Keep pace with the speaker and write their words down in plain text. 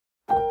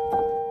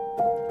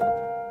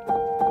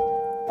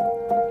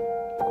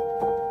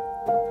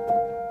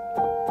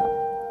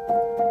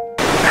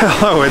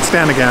Hello, it's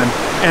Dan again,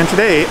 and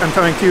today I'm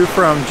coming to you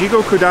from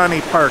Jigokudani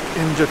Park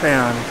in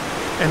Japan,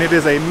 and it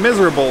is a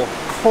miserable,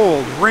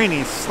 cold,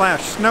 rainy /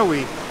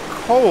 snowy,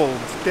 cold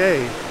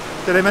day.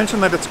 Did I mention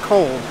that it's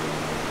cold?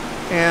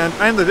 And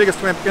I'm the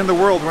biggest wimp in the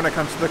world when it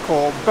comes to the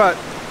cold, but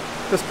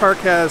this park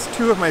has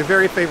two of my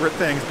very favorite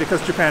things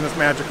because Japan is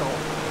magical.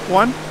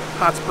 One,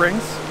 hot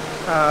springs.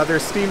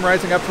 There's steam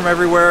rising up from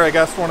everywhere. I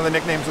guess one of the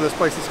nicknames of this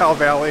place is Hell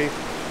Valley,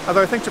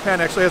 although I think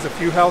Japan actually has a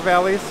few Hell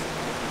Valleys.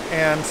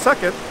 And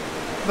second,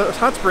 the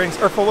hot springs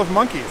are full of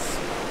monkeys,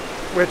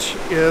 which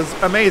is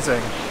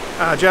amazing.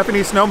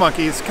 Japanese snow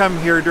monkeys come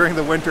here during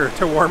the winter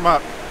to warm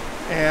up,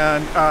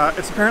 and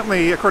it's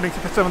apparently, according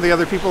to some of the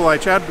other people I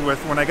chatted with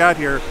when I got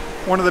here,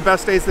 one of the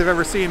best days they've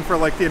ever seen for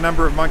like the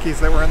number of monkeys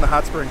that were in the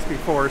hot springs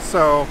before.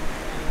 So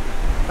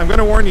I'm going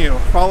to warn you,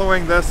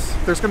 following this,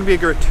 there's going to be a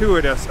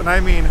gratuitous, and I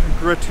mean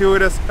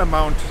gratuitous,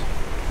 amount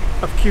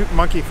of cute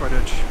monkey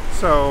footage.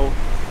 So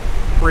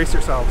brace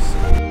yourselves.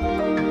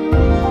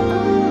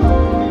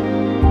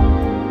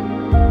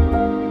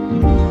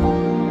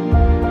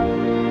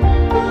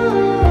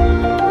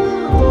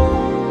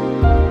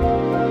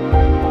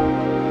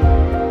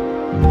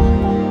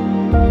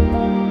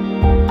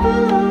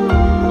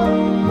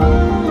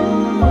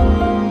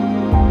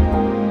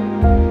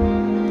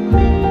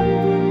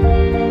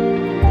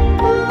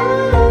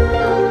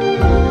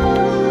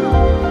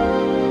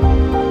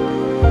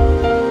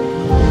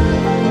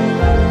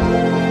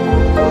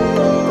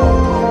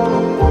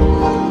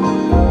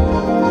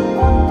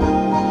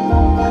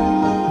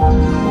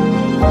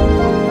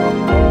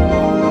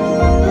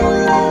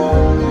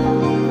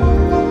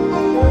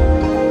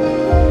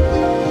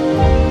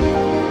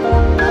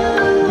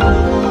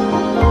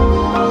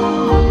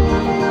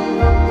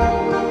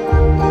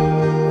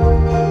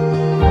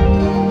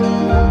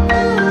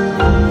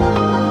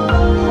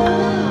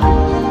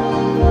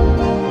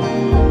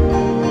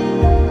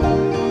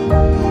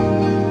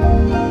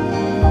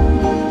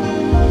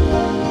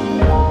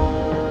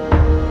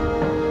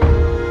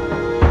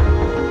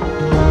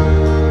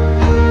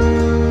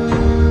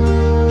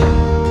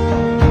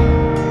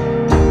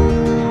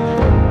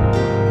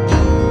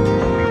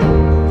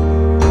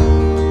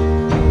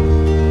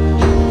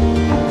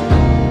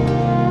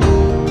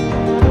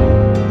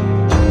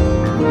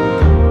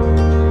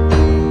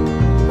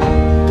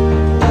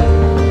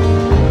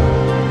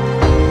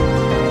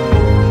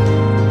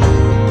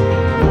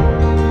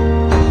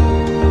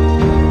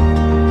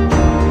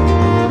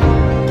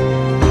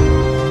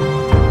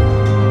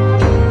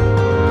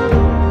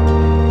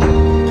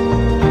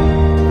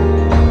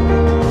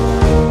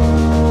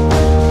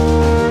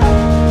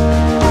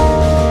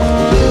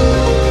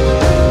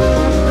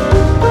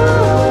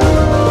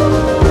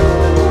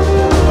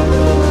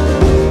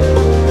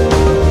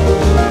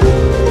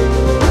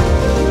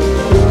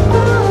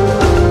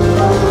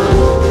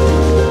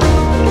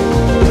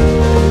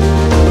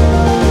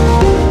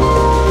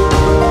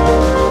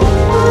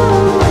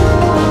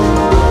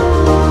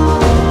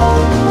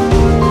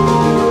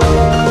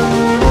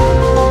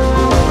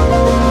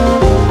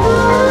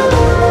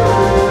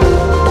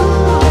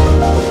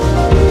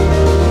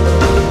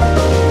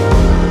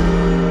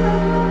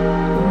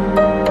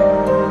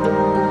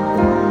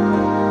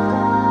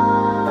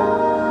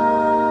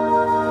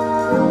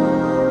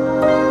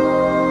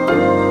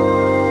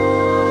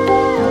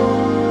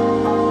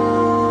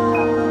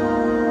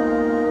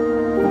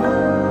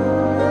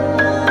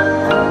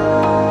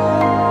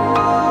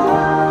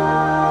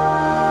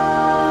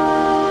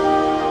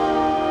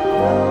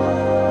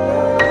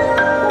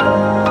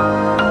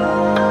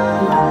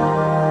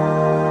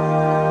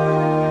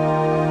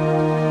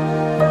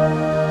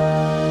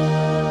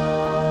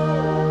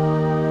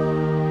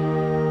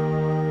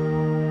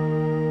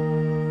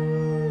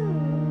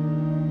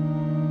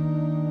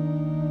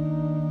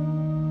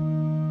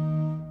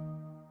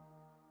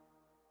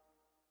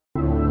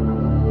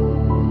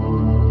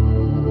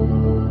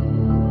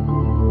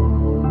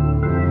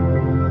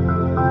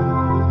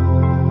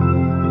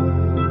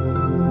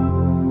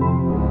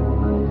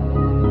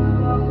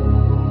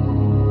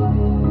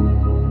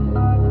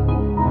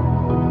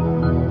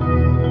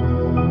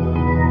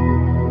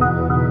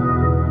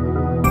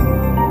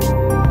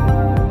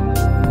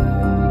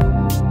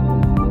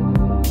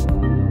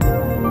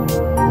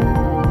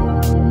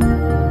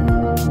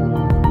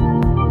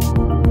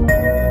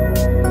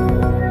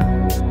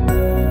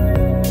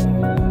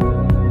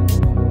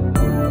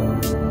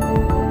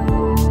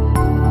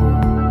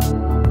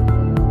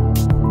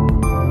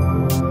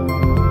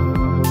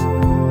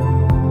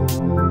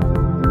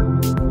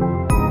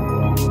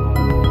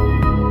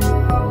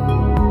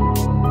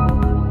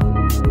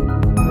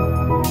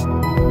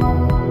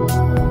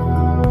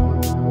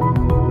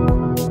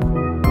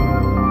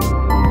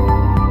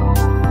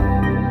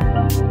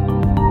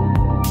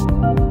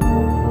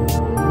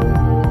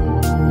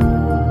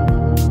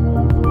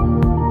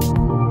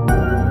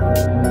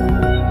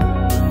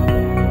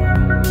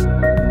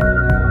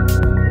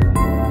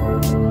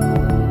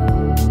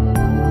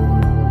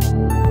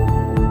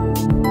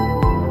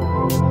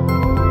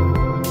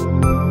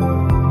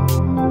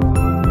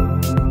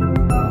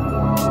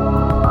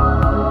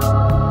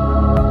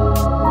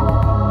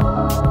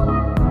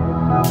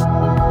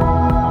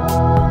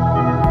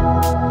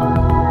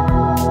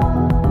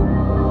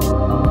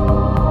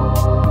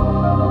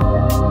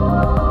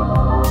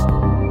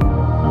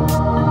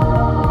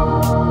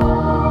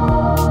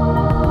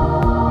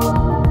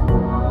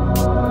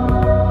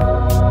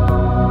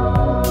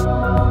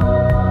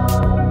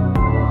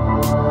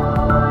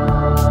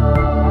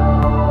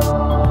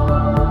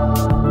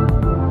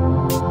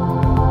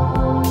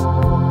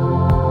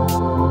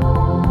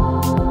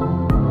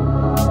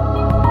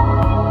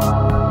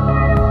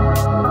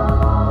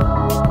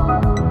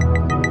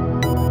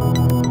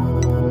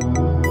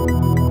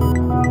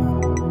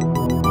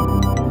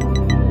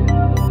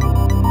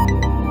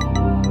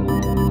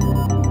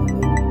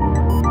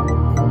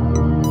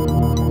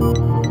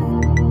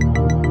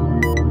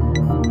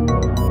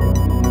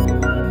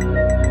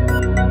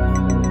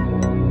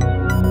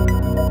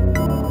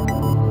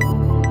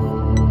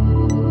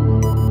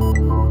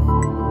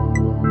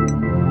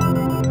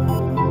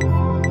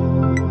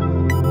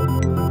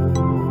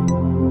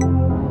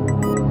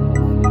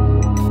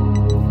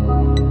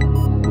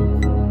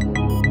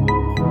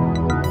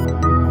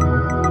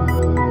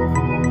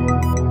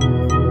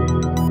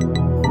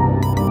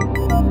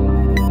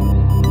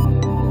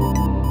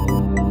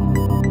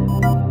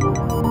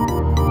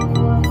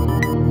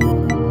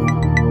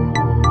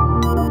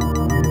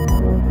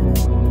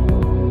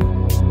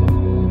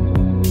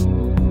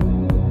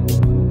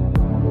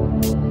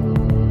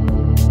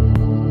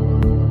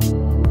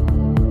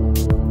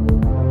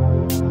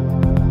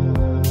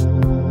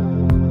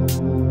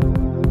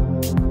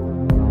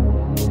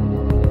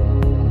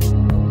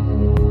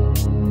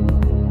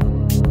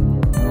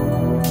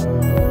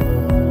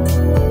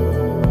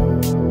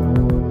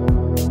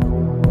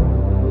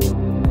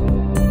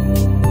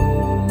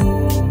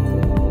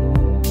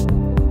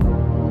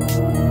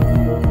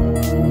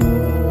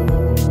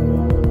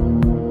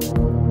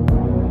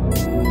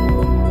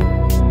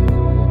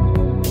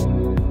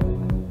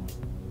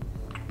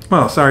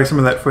 Well, sorry some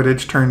of that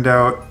footage turned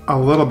out a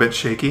little bit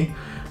shaky.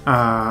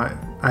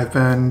 I've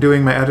been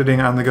doing my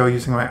editing on the go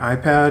using my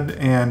iPad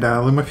and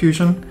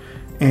LumaFusion,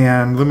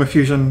 and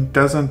LumaFusion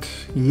doesn't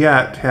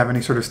yet have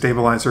any sort of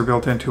stabilizer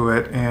built into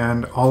it,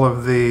 and all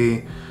of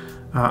the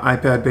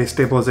iPad-based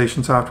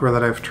stabilization software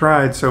that I've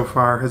tried so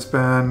far has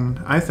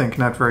been, I think,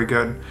 not very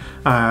good.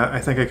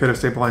 I think I could have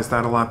stabilized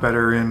that a lot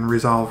better in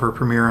Resolve or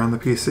Premiere on the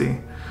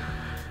PC.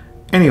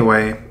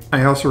 Anyway,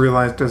 I also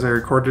realized as I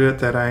recorded it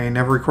that I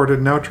never recorded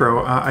an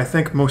outro. I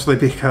think mostly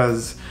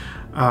because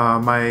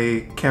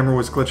my camera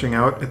was glitching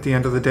out at the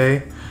end of the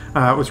day.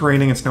 It was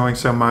raining and snowing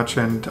so much,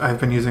 and I've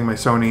been using my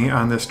Sony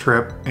on this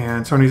trip,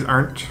 and Sonys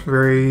aren't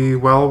very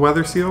well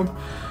weather sealed.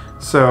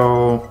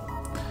 So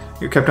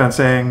it kept on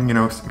saying, you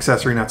know,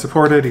 accessory not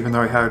supported, even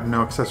though I had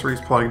no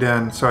accessories plugged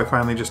in. So I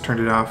finally just turned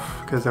it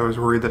off because I was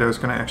worried that I was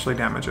going to actually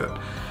damage it.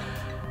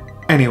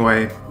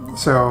 Anyway,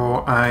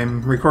 so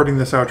I'm recording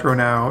this outro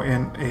now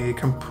in a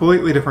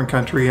completely different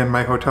country in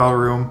my hotel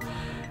room,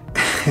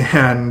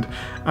 and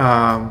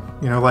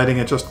you know, lighting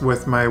it just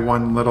with my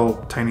one little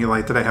tiny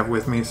light that I have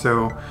with me.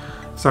 So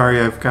sorry,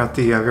 I've got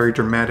the very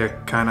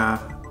dramatic kind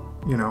of,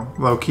 you know,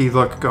 low-key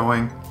look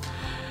going.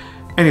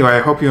 Anyway, I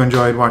hope you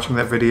enjoyed watching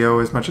that video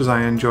as much as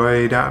I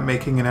enjoyed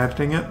making and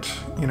editing it.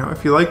 You know,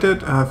 if you liked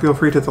it, feel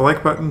free to hit the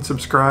like button,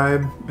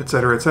 subscribe,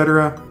 etc.,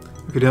 etc.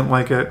 If you didn't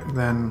like it,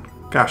 then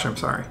gosh, I'm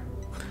sorry.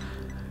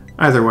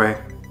 Either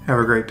way, have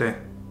a great day.